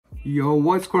Yo,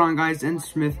 what's going on guys, N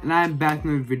Smith, and I am back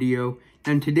with a video.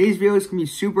 And today's video is going to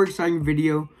be a super exciting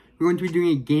video. We're going to be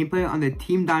doing a gameplay on the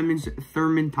Team Diamond's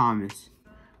Thurman Thomas.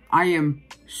 I am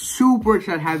super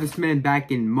excited to have this man back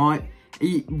in MUT.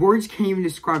 Words can't even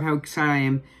describe how excited I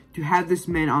am to have this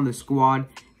man on the squad.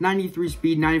 93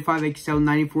 speed, 95 excel,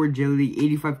 94 agility,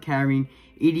 85 carrying,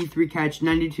 83 catch,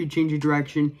 92 change of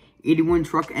direction, 81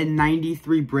 truck, and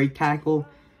 93 break tackle.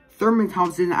 Thurman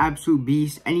Thomas is an absolute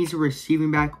beast, and he's a receiving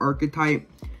back archetype.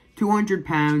 200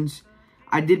 pounds.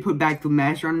 I did put back the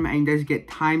master on him, and he does get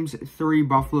 ×3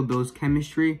 Buffalo Bills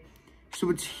chemistry. So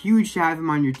it's huge to have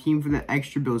him on your team for the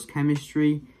extra Bills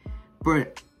chemistry.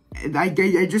 But I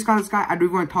just got this guy. I don't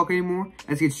even want to talk anymore.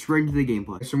 Let's get straight into the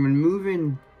gameplay. So I'm going to move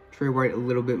in Trey White a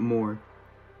little bit more.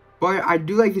 But I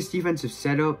do like this defensive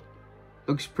setup.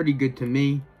 Looks pretty good to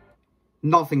me.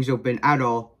 Nothing's open at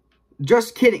all.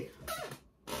 Just kidding.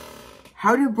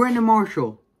 How did Brandon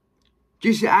Marshall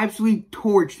just absolutely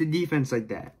torch the defense like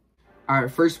that?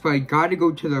 Alright, first play. Got to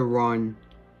go to the run.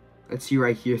 Let's see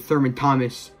right here. Thurman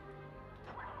Thomas.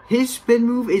 His spin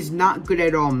move is not good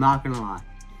at all. I'm not going to lie.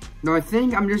 No, I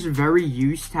think I'm just very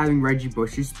used to having Reggie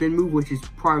Bush's spin move, which is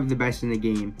probably the best in the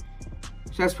game.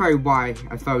 So that's probably why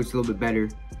I thought it was a little bit better.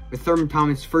 But Thurman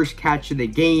Thomas, first catch of the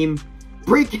game.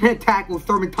 Breaking a tackle,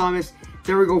 Thurman Thomas.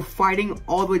 There we go, fighting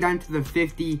all the way down to the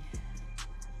 50.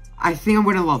 I think I'm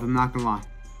going to love him, not going to lie.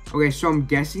 Okay, so I'm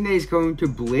guessing that he's going to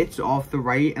blitz off the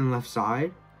right and left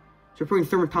side. So putting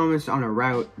Thurman Thomas on a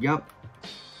route. Yep.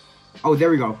 Oh,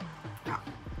 there we go.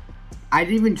 I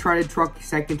didn't even try to truck the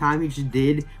second time. He just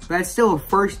did. But that's still a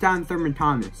first down Thurman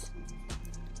Thomas.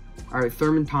 Alright,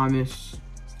 Thurman Thomas.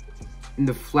 In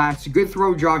the flats. Good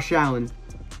throw, Josh Allen.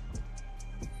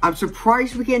 I'm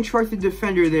surprised we can't truck the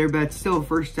defender there, but it's still a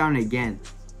first down again.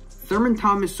 Thurman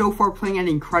Thomas so far playing an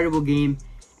incredible game.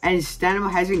 And his stamina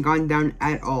hasn't gone down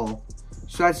at all.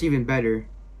 So that's even better.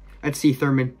 Let's see,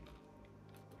 Thurman.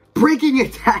 Breaking a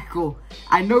tackle.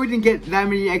 I know he didn't get that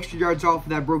many extra yards off of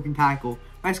that broken tackle.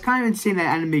 But it's kind of insane that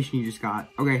animation he just got.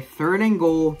 Okay, 3rd and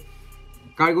goal.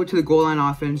 Gotta go to the goal line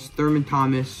offense. Thurman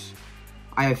Thomas.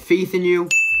 I have faith in you.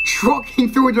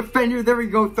 Trucking through a defender. There we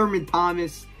go, Thurman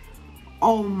Thomas.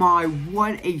 Oh my,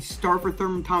 what a start for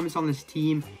Thurman Thomas on this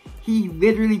team. He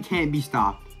literally can't be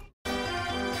stopped.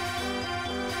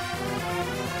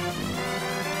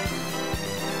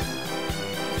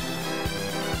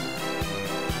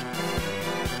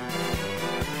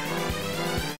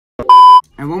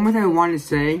 And one more thing I wanted to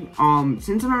say,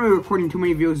 since I'm not really recording too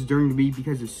many videos during the week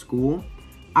because of school,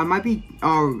 I might be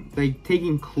like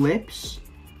taking clips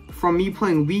from me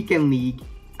playing Weekend League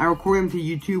and record them to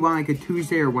YouTube on like a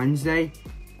Tuesday or Wednesday.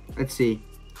 Let's see.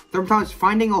 Thurman Thomas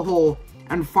finding a hole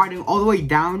and fighting all the way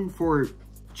down for,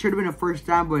 should have been a first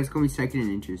down, but it's going to be 2nd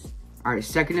and inches. Alright,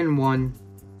 2nd and 1.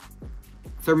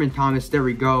 Thurman Thomas, there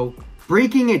we go.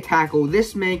 Breaking a tackle.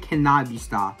 This man cannot be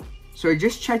stopped. So I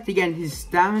just checked again, his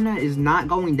stamina is not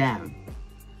going down.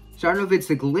 So I don't know if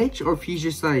it's a glitch or if he's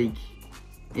just like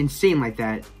insane like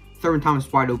that. Thurman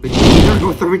Thomas wide open. There we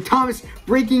go, Thurman Thomas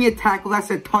breaking a tackle. That's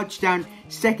a touchdown.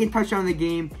 2nd touchdown of the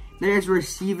game. There's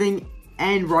receiving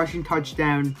and rushing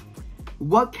touchdown.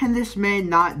 What can this man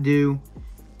not do?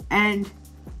 And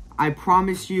I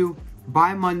promise you,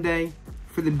 by Monday,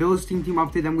 for the Bills team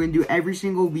update I'm going to do every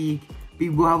single week, we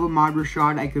will have a mod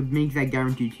Rashad. I could make that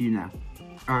guarantee to you now.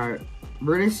 Alright,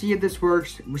 we're going to see if this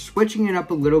works. We're switching it up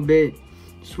a little bit.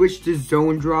 Switch to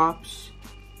zone drops.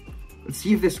 Let's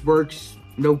see if this works.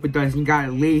 Nope, it doesn't. You got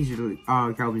it laser,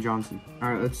 Calvin Johnson.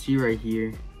 Alright, let's see right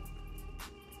here.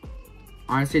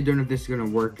 Honestly, I don't know if this is going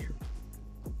to work.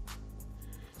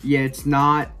 Yeah, it's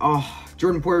not. Oh,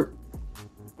 Jordan Poyer.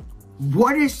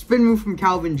 What a spin move from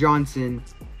Calvin Johnson.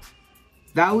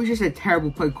 That was just a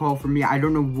terrible play call for me. I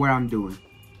don't know what I'm doing.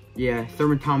 Yeah,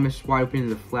 Thurman Thomas wide open in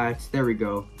the flats. There we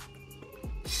go.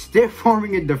 Stiff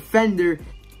arming a defender.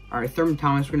 Alright, Thurman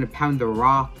Thomas, we're going to pound the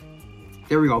rock.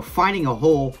 There we go. Finding a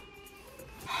hole.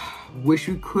 Wish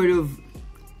we could have.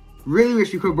 Really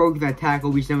wish we could have broken that tackle.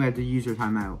 We still have to use our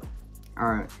timeout.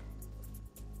 Alright.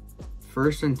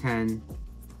 1st and 10.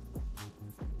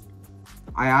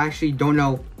 I actually don't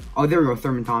know. Oh, there we go.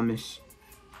 Thurman Thomas.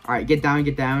 Alright, get down,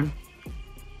 get down.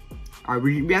 Alright,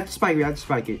 we have to spike. We have to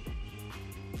spike it.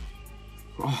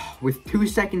 Oh, with 2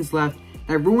 seconds left,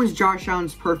 that ruins Josh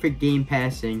Allen's perfect game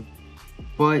passing,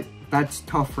 but that's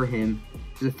tough for him.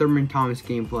 It's a Thurman Thomas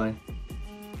gameplay.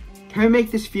 Can we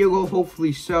make this field goal?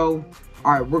 Hopefully so.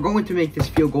 Alright, we're going to make this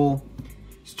field goal.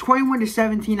 It's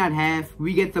 21-17 at half.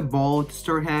 We get the ball to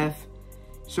start half.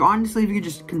 So honestly, if you could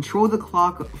just control the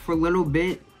clock for a little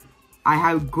bit, I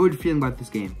have a good feeling about this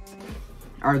game.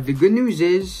 Alright, the good news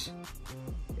is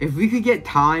If we could get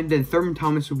time, then Thurman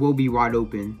Thomas will be wide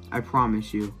open. I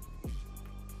promise you.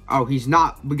 Oh, he's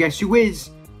not. But guess who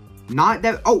is? Not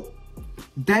Devin. Oh,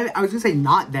 I was going to say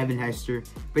not Devin Hester.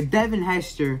 But Devin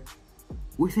Hester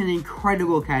with an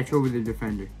incredible catch over the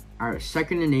defender. All right,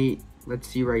 2nd and 8. Let's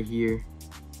see right here.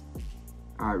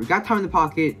 All right, we got time in the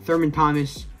pocket. Thurman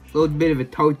Thomas, a little bit of a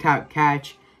toe tap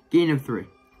catch. Gain of 3.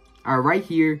 All right, right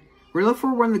here. We're going to look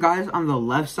for one of the guys on the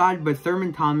left side. But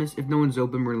Thurman Thomas, if no one's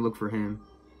open, we're going to look for him.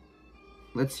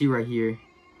 Let's see right here.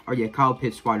 Oh, yeah, Kyle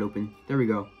Pitts wide open. There we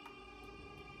go.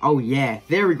 Oh, yeah.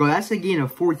 There we go. That's a gain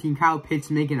of 14. Kyle Pitts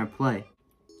making a play.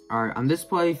 All right, on this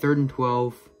play, 3rd and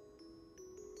 12.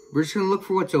 We're just going to look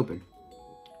for what's open.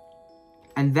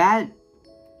 And that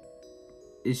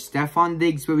is Stephon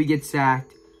Diggs, but we get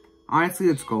sacked. Honestly,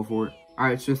 let's go for it. All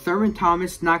right, so Thurman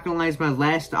Thomas, not going to lie, is my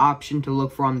last option to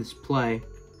look for on this play.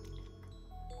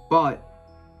 But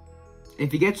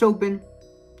if he gets open,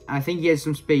 I think he has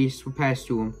some space. We'll pass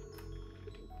to him.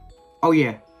 Oh,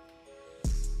 yeah.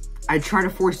 I try to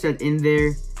force that in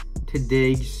there to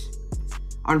Diggs.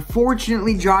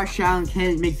 Unfortunately, Josh Allen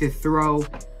can't make the throw.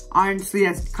 Honestly,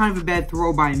 that's kind of a bad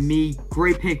throw by me.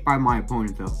 Great pick by my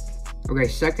opponent, though. Okay,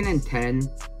 2nd and 10.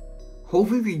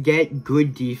 Hopefully, we get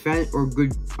good defense or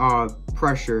good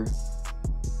pressure.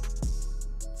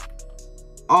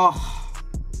 Oh,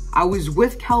 I was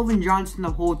with Calvin Johnson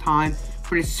the whole time.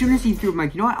 But as soon as he threw, I'm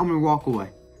like, you know what? I'm going to walk away.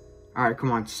 All right,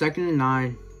 come on. 2nd and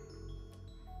 9.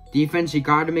 Defense, you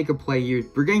got to make a play here.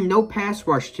 We're getting no pass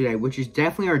rush today, which is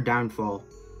definitely our downfall.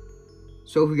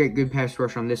 So if we get good pass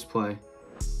rush on this play.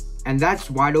 And that's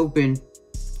wide open.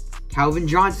 Calvin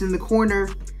Johnson in the corner.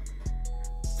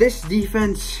 This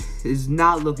defense is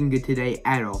not looking good today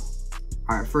at all.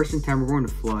 All right, 1st and 10. We're going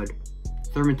to flood.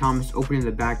 Thurman Thomas open in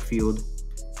the backfield.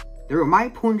 My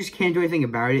opponent just can't do anything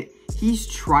about it. He's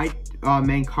tried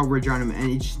man coverage on him,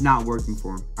 and it's just not working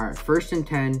for him. All right, 1st and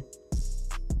 10.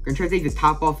 Gonna try to take the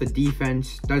top off the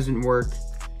defense. Doesn't work.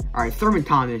 All right, Thurman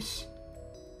Thomas.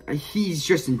 He's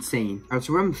just insane. All right,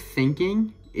 so what I'm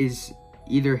thinking is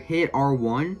either hit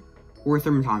R1 or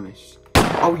Thurman Thomas.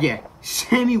 Oh, yeah.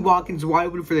 Sammy Watkins wide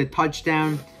open for the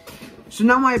touchdown. So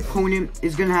now my opponent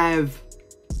is gonna have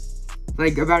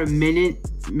like about a minute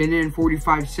and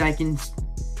 45 seconds.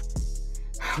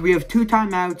 We have 2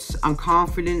 timeouts. I'm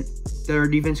confident that our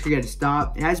defense could get a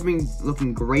stop. It has been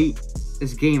looking great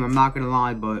this game, I'm not going to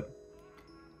lie, but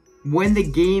when the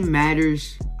game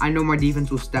matters, I know my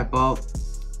defense will step up.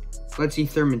 Let's see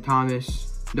Thurman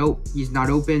Thomas. Nope, he's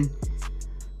not open.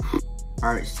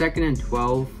 All right, 2nd and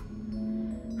 12.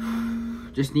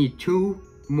 Just need 2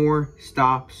 more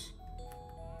stops.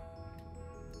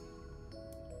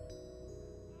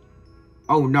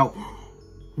 Oh, no.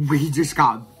 We just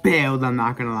got bailed, I'm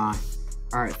not going to lie.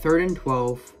 All right, 3rd and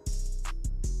 12.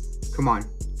 Come on.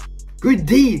 Good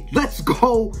D. Let's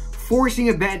go. Forcing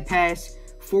a bad pass.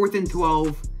 4th and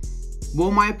 12. Will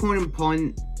my opponent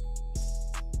punt?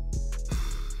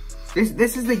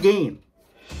 This is the game.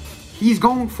 He's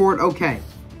going for it. Okay.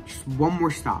 Just 1 more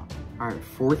stop. All right.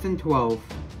 4th and 12.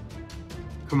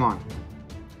 Come on.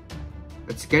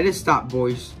 Let's get a stop,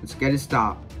 boys. Let's get a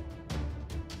stop.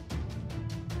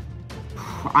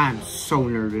 I am so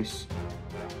nervous.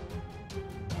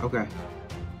 Okay.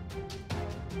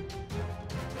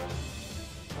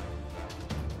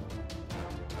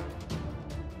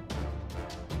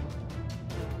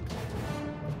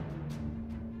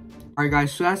 Alright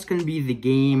guys, so that's going to be the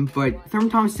game, but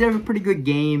Thurman Thomas did have a pretty good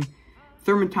game.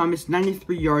 Thurman Thomas,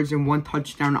 93 yards and 1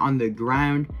 touchdown on the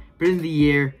ground, but in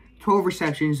the air, 12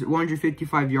 receptions,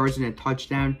 155 yards and a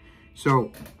touchdown.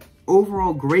 So,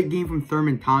 overall, great game from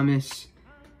Thurman Thomas.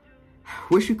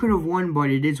 Wish we could have won, but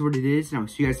it is what it is, and I'll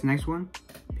see you guys in the next one.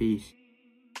 Peace.